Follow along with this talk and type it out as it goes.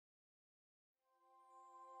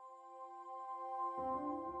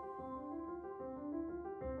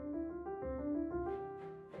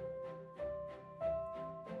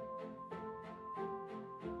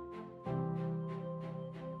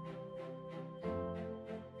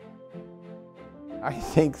I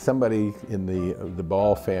think somebody in the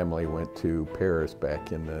Ball family went to Paris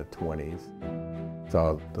back in the 20s,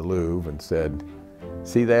 saw the Louvre and said,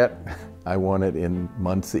 "See that? I want it in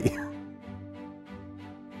Muncie."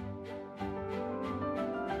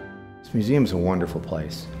 This museum's a wonderful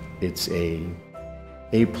place. It's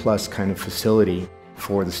A-plus kind of facility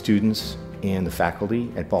for the students and the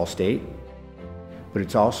faculty at Ball State, but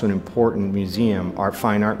it's also an important museum,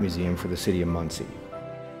 fine art museum for the city of Muncie.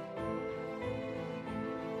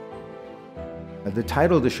 The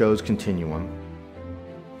title of the show is Continuum,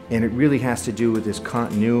 and it really has to do with this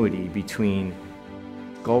continuity between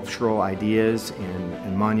sculptural ideas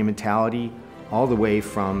and monumentality, all the way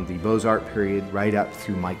from the Beaux-Arts period right up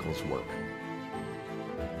through Michael's work.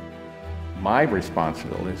 My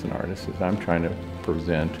responsibility as an artist is I'm trying to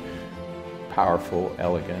present powerful,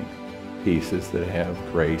 elegant pieces that have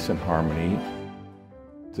grace and harmony.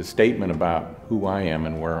 It's a statement about who I am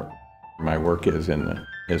and where my work is in the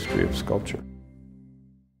history of sculpture.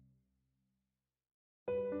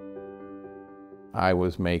 I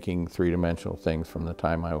was making three-dimensional things from the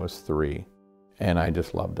time I was 3, and I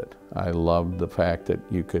just loved it. I loved the fact that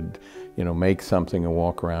you could, make something and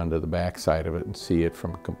walk around to the back side of it and see it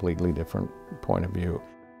from a completely different point of view.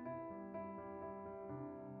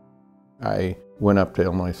 I went up to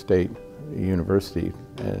Illinois State University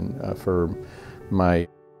and for my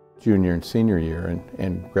junior and senior year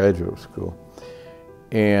in graduate school,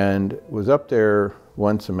 and was up there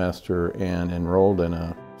one semester and enrolled in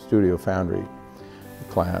a studio foundry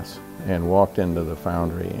class and walked into the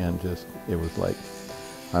foundry, and it was like,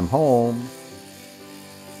 I'm home.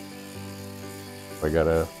 I got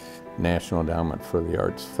a National Endowment for the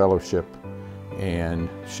Arts Fellowship and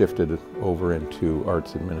shifted over into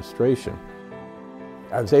arts administration.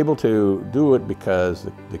 I was able to do it because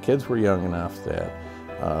the kids were young enough that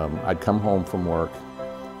I'd come home from work,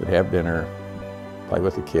 would have dinner, play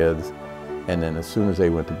with the kids, and then as soon as they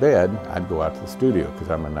went to bed, I'd go out to the studio because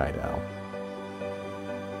I'm a night owl.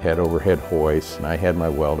 Had overhead hoists, and I had my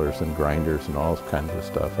welders and grinders and all kinds of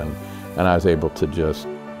stuff, and I was able to just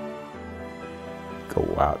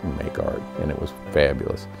go out and make art, and it was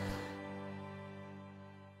fabulous.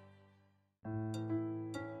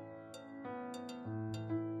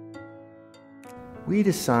 We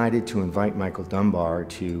decided to invite Michael Dunbar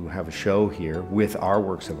to have a show here with our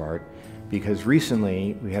works of art because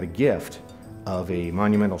recently we had a gift of a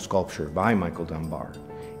monumental sculpture by Michael Dunbar.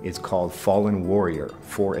 It's called Fallen Warrior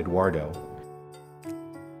for Eduardo.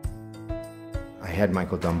 I had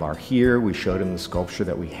Michael Dunbar here. We showed him the sculpture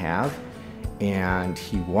that we have, and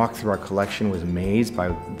he walked through our collection, was amazed by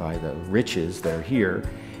the riches that are here,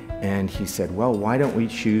 and he said, well, why don't we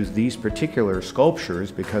choose these particular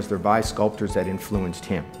sculptures because they're by sculptors that influenced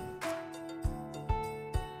him.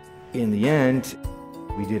 In the end,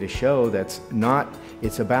 we did a show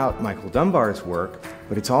it's about Michael Dunbar's work,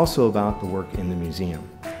 but it's also about the work in the museum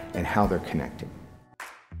and how they're connected.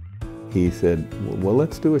 He said, well,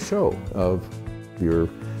 let's do a show of your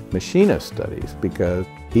machinist studies, because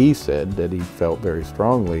he said that he felt very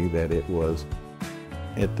strongly that it was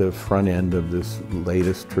at the front end of this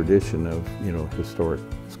latest tradition of, historic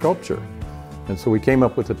sculpture. And so we came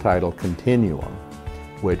up with the title Continuum,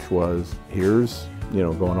 which was, here's,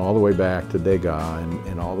 going all the way back to Degas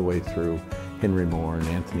and all the way through Henry Moore and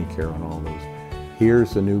Anthony Caro and all those.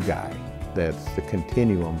 Here's a new guy. That's the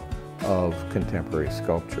continuum of contemporary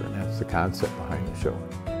sculpture, and that's the concept behind the show.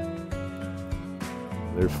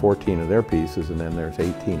 There's 14 of their pieces, and then there's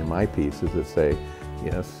 18 of my pieces that say,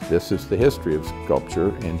 yes, this is the history of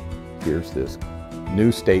sculpture, and here's this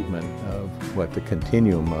new statement of what the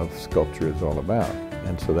continuum of sculpture is all about.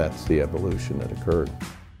 And so that's the evolution that occurred.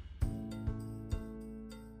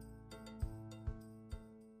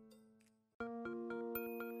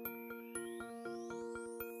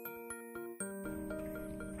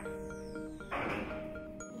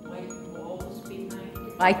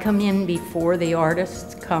 I come in before the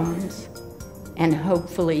artist comes and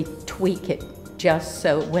hopefully tweak it just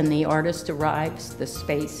so when the artist arrives, the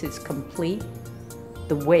space is complete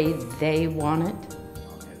the way they want it.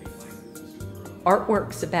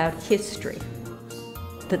 Artwork's about history.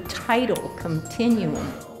 The title, Continuum,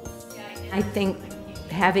 I think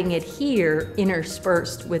having it here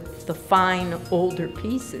interspersed with the fine older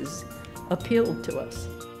pieces appealed to us.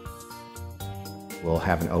 We'll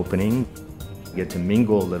have an opening, get to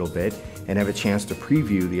mingle a little bit, and have a chance to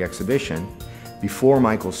preview the exhibition before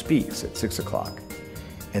Michael speaks at 6 o'clock.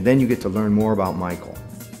 And then you get to learn more about Michael,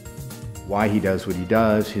 why he does what he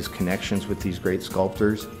does, his connections with these great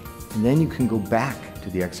sculptors. And then you can go back to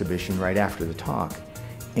the exhibition right after the talk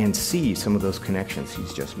and see some of those connections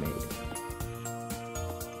he's just made.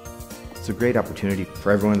 It's a great opportunity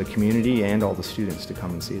for everyone in the community and all the students to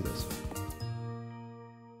come and see this.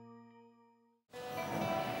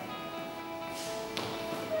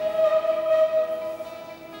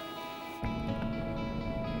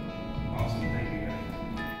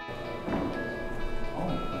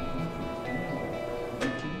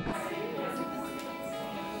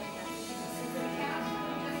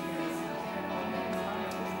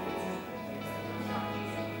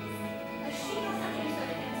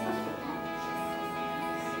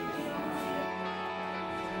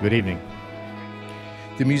 Good evening.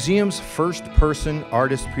 The museum's first-person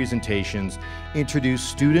artist presentations introduce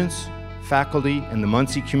students, faculty, and the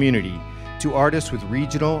Muncie community to artists with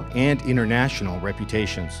regional and international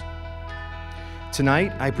reputations.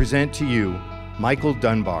 Tonight, I present to you Michael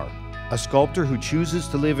Dunbar, a sculptor who chooses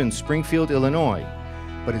to live in Springfield, Illinois,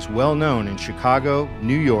 but is well known in Chicago,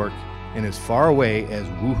 New York, and as far away as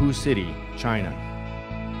Wuhu City, China.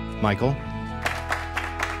 Michael?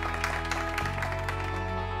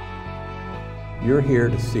 You're here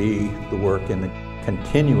to see the work in the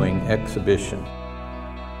continuing exhibition.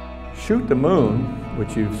 Shoot the Moon,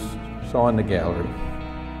 which you saw in the gallery.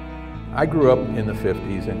 I grew up in the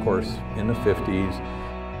 50s, and of course, in the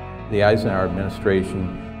 50s, the Eisenhower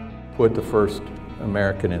administration put the first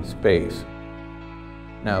American in space.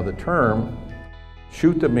 Now, the term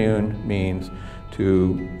shoot the moon means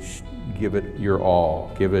to give it your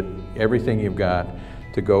all, give it everything you've got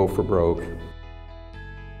to go for broke.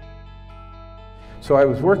 So I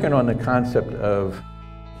was working on the concept of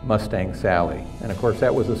Mustang Sally, and of course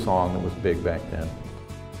that was a song that was big back then.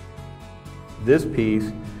 This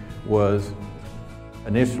piece was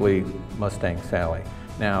initially Mustang Sally.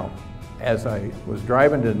 Now, as I was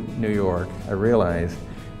driving to New York, I realized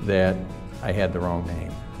that I had the wrong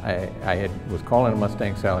name. I was calling it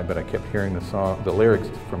Mustang Sally, but I kept hearing the lyrics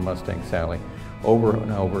from Mustang Sally over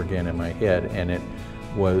and over again in my head, and it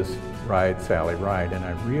was Ride, Sally, Ride, and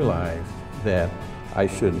I realized that I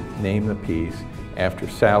should name the piece after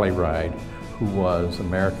Sally Ride, who was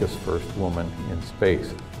America's first woman in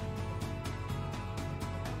space.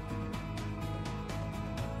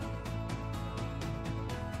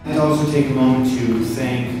 I'd also take a moment to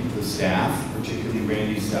thank the staff, particularly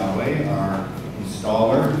Randy Salway, our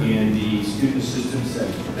installer, and the student assistants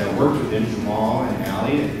that worked with him, Jamal and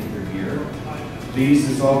Allie. I think they're here. Please,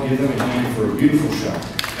 let's all give them a hand for a beautiful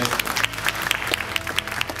show.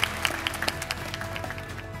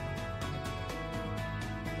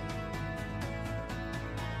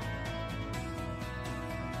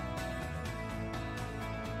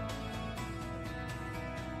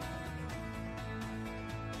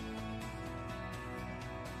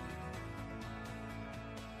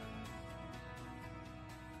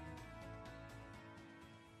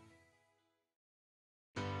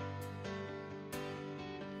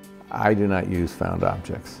 I do not use found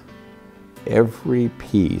objects. Every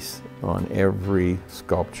piece on every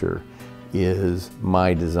sculpture is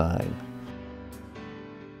my design.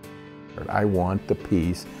 I want the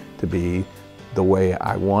piece to be the way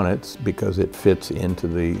I want it because it fits into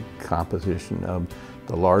the composition of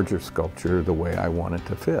the larger sculpture the way I want it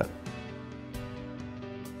to fit.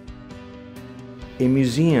 A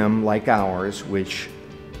museum like ours, which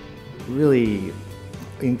really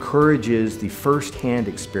encourages the first-hand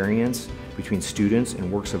experience between students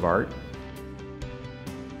and works of art.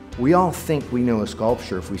 We all think we know a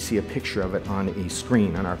sculpture if we see a picture of it on a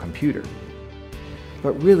screen on our computer.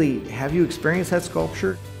 But really, have you experienced that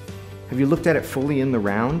sculpture? Have you looked at it fully in the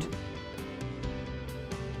round?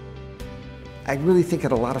 I really think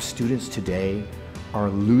that a lot of students today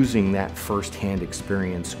are losing that first-hand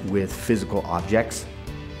experience with physical objects,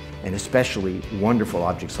 and especially wonderful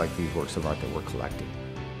objects like these works of art that we're collecting.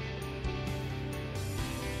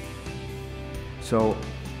 So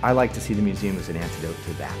I like to see the museum as an antidote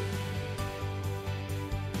to that.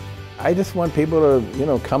 I just want people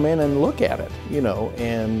to, come in and look at it,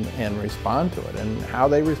 and respond to it. And how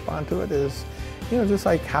they respond to it is, just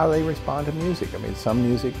like how they respond to music. I mean, some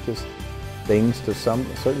music just things to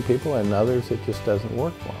certain people, and others it just doesn't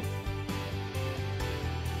work for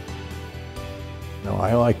them.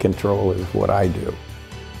 All I control is what I do.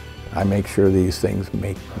 I make sure these things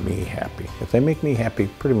make me happy. If they make me happy,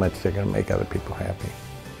 pretty much they're going to make other people happy.